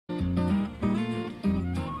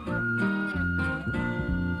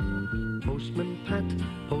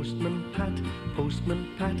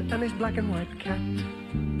Postman Pat and his black and white cat.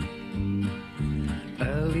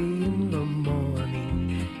 Early in the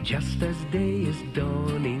morning, just as day is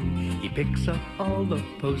dawning, he picks up all the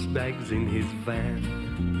post bags in his van.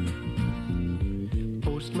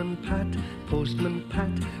 Postman Pat, Postman Pat,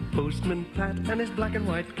 Postman Pat and his black and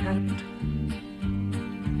white cat.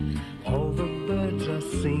 All the birds are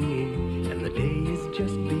singing and the day is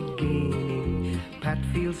just beginning. Pat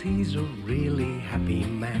feels he's a really happy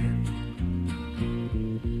man.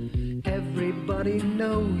 Everybody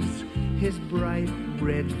knows his bright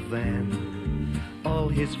red van. All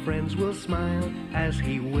his friends will smile as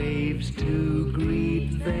he waves to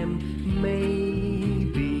greet them.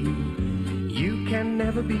 Maybe you can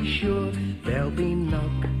never be sure. There'll be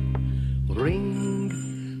knock, ring,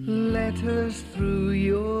 letters through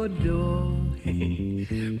your door.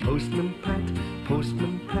 Postman Pat,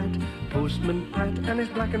 Postman Pat, Postman Pat and his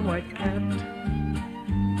black and white cat.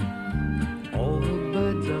 All the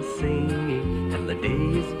birds are singing and the day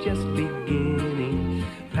is just beginning.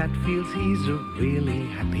 Pat feels he's a really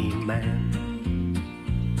happy man.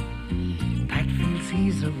 Pat feels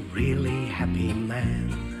he's a really happy man.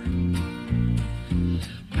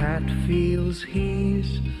 Pat feels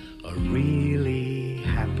he's a really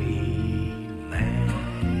happy man.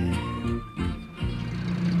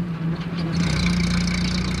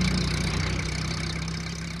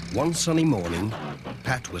 One sunny morning,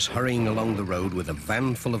 Pat was hurrying along the road with a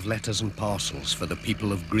van full of letters and parcels for the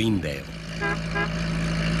people of Greendale.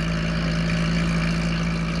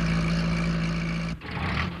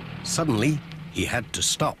 Suddenly, he had to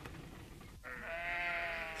stop.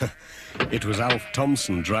 It was Alf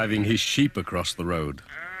Thompson driving his sheep across the road.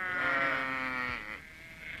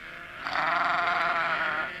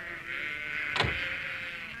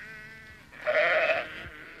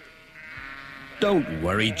 Don't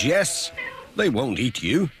worry, Jess. They won't eat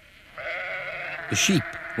you. The sheep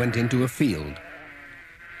went into a field,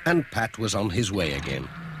 and Pat was on his way again.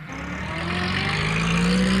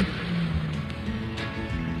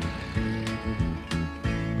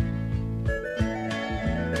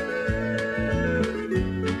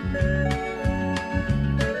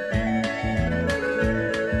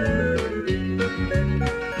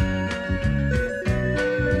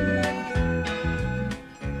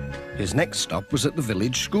 His next stop was at the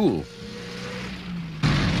village school.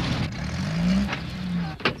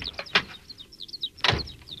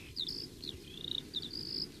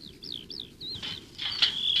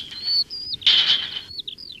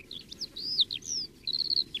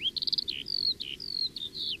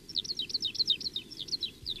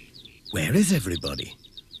 Where is everybody?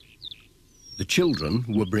 The children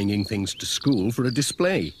were bringing things to school for a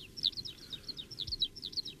display.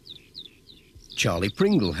 Charlie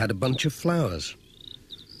Pringle had a bunch of flowers.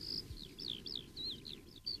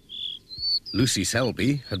 Lucy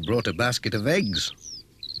Selby had brought a basket of eggs.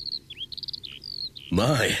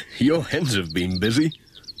 My, your hens have been busy.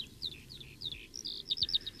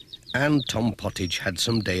 And Tom Pottage had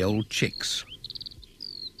some day-old chicks.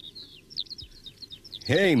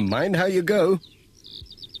 Hey, mind how you go.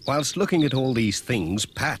 Whilst looking at all these things,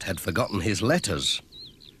 Pat had forgotten his letters.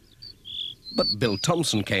 But Bill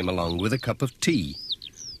Thompson came along with a cup of tea.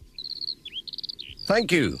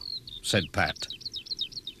 "Thank you," said Pat,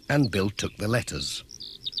 and Bill took the letters.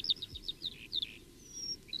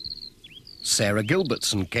 Sarah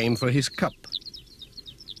Gilbertson came for his cup.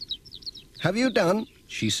 "Have you done?"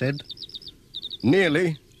 she said.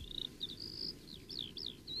 "Nearly."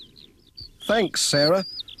 "Thanks, Sarah.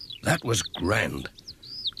 That was grand.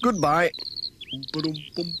 Goodbye."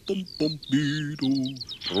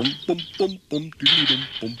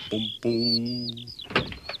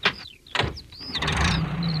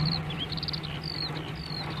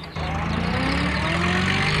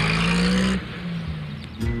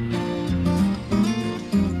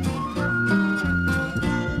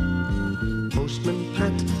 Postman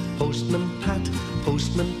Pat, Postman Pat,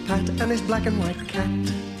 Postman Pat and his black and white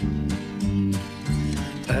cat.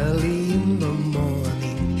 Early in the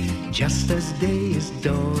morning, just as day is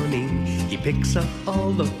dawning, he picks up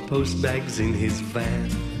all the post bags in his van.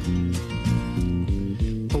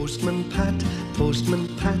 Postman Pat, Postman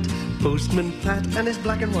Pat, Postman Pat and his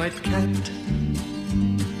black and white cat.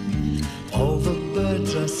 All the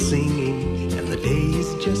birds are singing and the day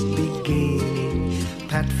is just beginning.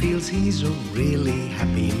 Pat feels he's a really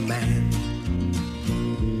happy man.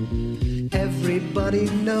 Everybody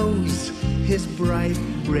knows his bright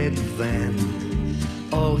red van.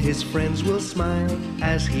 All his friends will smile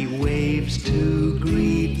as he waves to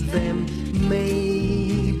greet them.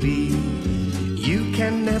 Maybe you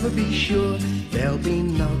can never be sure. There'll be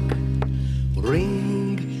knock,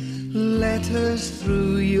 ring, letters letters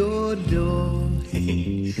through your door.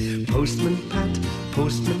 Postman Pat,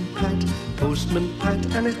 Postman Pat, Postman Pat,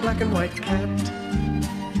 and his black and white cat.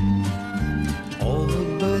 All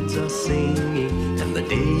the birds are singing, and the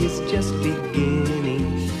day is just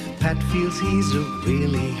beginning. Pat feels he's a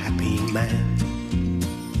really happy man.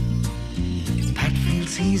 Pat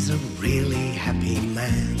feels he's a really happy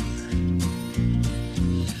man.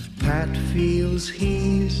 Pat feels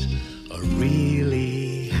he's a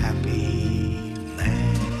really happy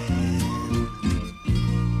man.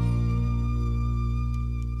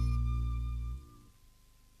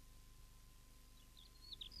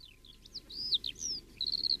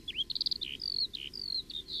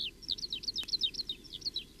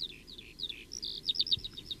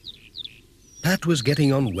 Pat was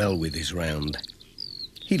getting on well with his round.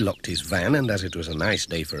 He locked his van, and as it was a nice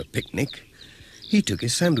day for a picnic, he took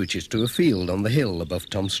his sandwiches to a field on the hill above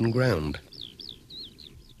Thompson Ground.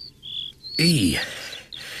 It's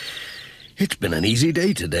been an easy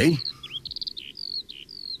day today.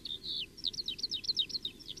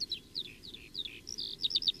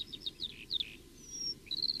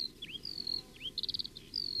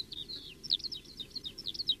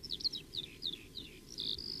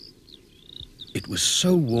 It was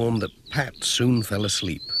so warm that Pat soon fell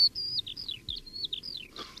asleep.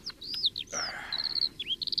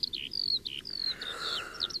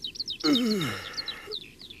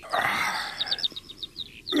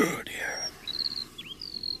 Oh dear.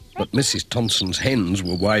 But Mrs. Thompson's hens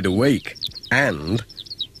were wide awake, and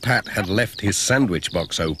Pat had left his sandwich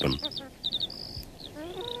box open,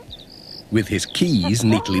 with his keys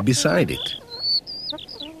neatly beside it.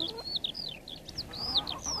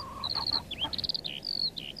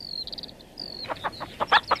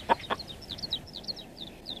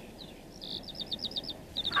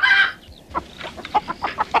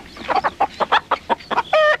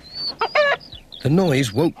 The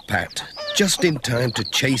noise woke Pat just in time to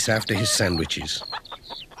chase after his sandwiches.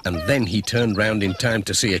 And then he turned round in time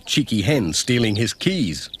to see a cheeky hen stealing his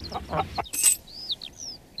keys.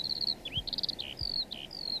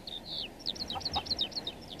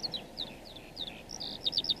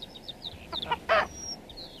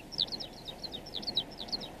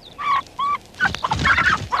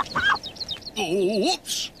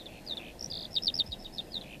 Oops!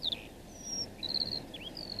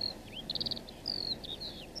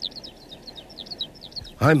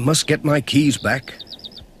 I must get my keys back.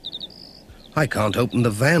 I can't open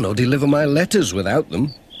the van or deliver my letters without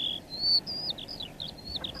them.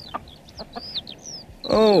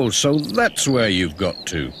 Oh, so that's where you've got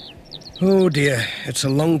to. Oh dear, it's a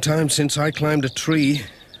long time since I climbed a tree,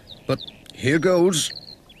 but here goes.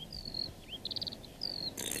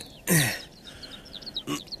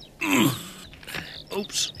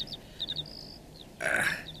 Oops.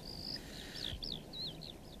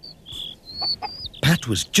 Pat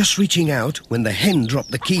was just reaching out when the hen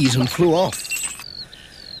dropped the keys and flew off.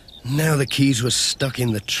 Now the keys were stuck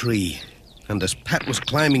in the tree, and as Pat was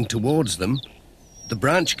climbing towards them, the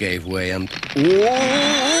branch gave way and...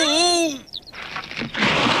 Oh!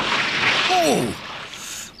 Oh!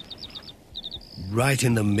 Right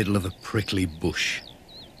in the middle of a prickly bush.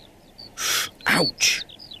 Ouch!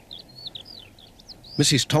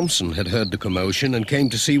 Mrs. Thompson had heard the commotion and came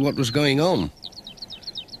to see what was going on.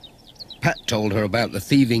 Pat told her about the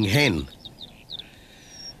thieving hen.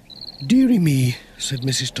 "Dearie me," said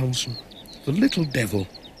Mrs. Thompson, "the little devil.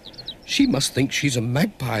 She must think she's a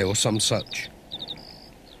magpie or some such.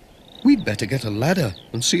 We'd better get a ladder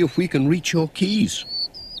and see if we can reach your keys."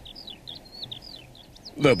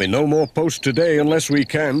 "There'll be no more post today unless we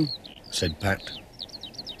can," said Pat.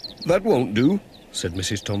 "That won't do," said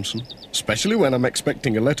Mrs. Thompson, "especially when I'm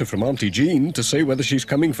expecting a letter from Auntie Jean to say whether she's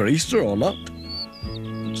coming for Easter or not."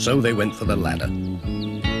 So they went for the ladder.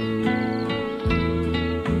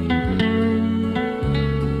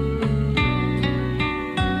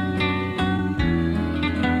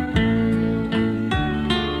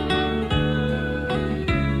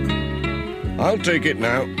 "I'll take it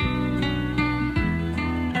now."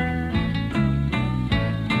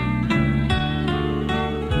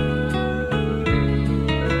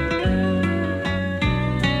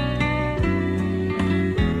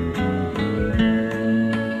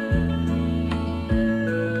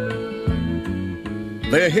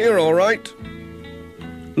 "They're here, all right.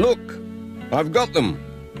 Look, I've got them.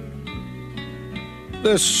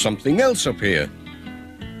 There's something else up here.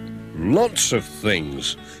 Lots of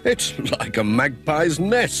things. It's like a magpie's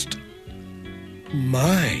nest.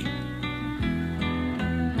 My.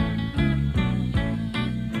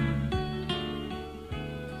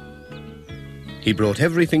 He brought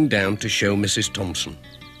everything down to show Mrs. Thompson.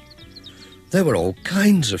 There were all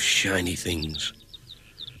kinds of shiny things.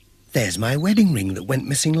 There's my wedding ring that went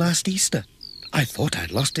missing last Easter. I thought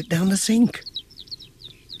I'd lost it down the sink.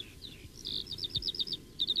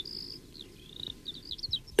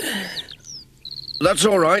 That's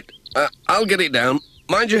all right. I'll get it down.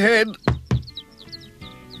 Mind your head.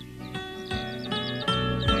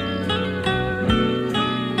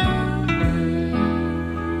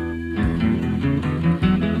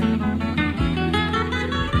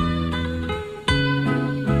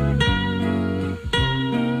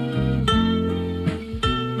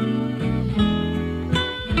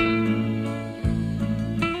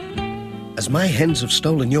 As my hens have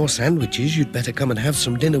stolen your sandwiches, you'd better come and have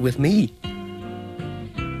some dinner with me.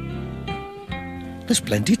 There's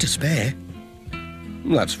plenty to spare.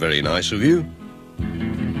 That's very nice of you.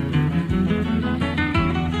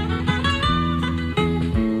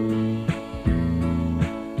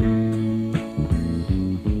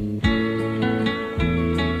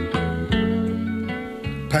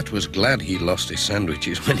 Pat was glad he lost his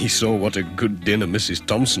sandwiches when he saw what a good dinner Mrs.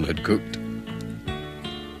 Thompson had cooked.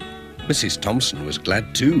 Mrs. Thompson was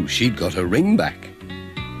glad too. She'd got her ring back.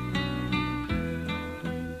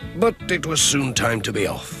 But it was soon time to be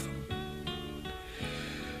off.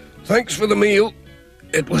 Thanks for the meal.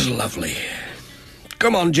 It was lovely.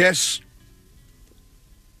 Come on, Jess.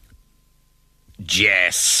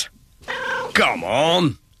 Jess! Come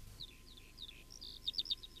on!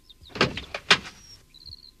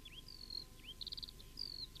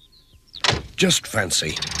 Just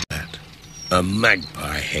fancy that. A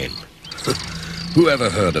magpie hen. Who ever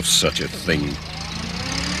heard of such a thing?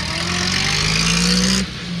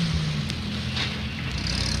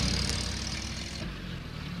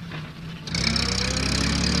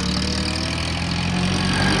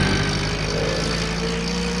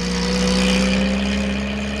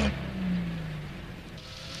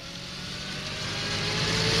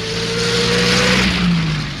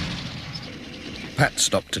 Pat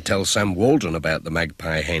stopped to tell Sam Waldron about the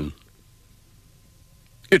magpie hen.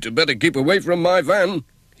 "It had better keep away from my van,"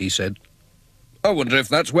 he said. "I wonder if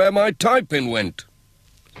that's where my tie pin went."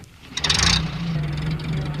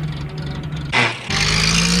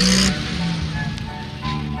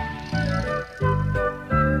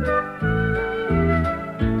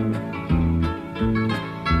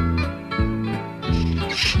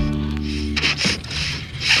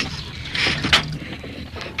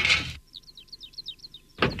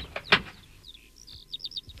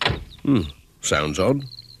 Sounds odd.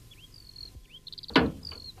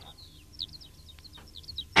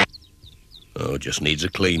 Oh, just needs a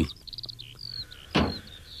clean.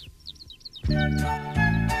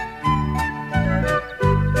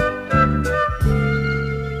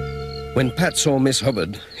 When Pat saw Miss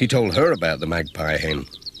Hubbard, he told her about the magpie hen.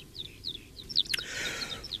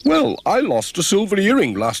 "Well, I lost a silver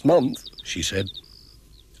earring last month," she said.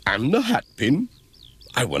 "And a hat pin.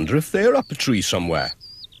 I wonder if they're up a tree somewhere.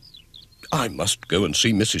 I must go and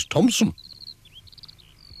see Mrs. Thompson."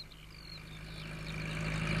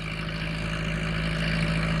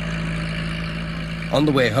 On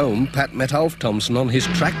the way home, Pat met Alf Thompson on his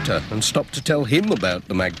tractor and stopped to tell him about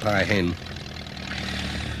the magpie hen.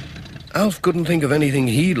 Alf couldn't think of anything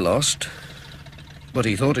he'd lost, but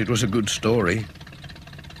he thought it was a good story.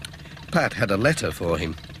 Pat had a letter for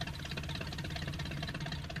him.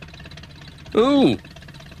 "Oh,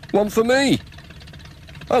 one for me.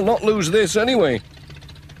 I'll not lose this anyway.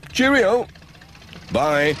 Cheerio.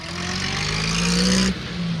 Bye."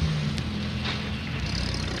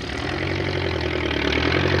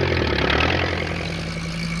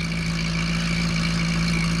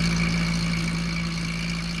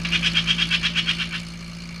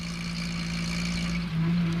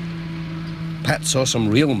 Pat saw some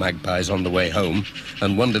real magpies on the way home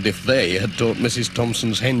and wondered if they had taught Mrs.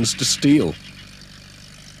 Thompson's hens to steal.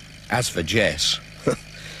 As for Jess,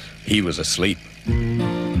 he was asleep.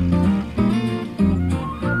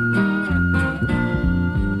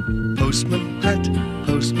 Postman Pat,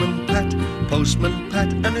 Postman Pat, Postman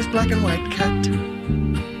Pat and his black and white cat.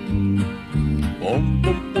 Bum,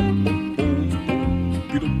 bum,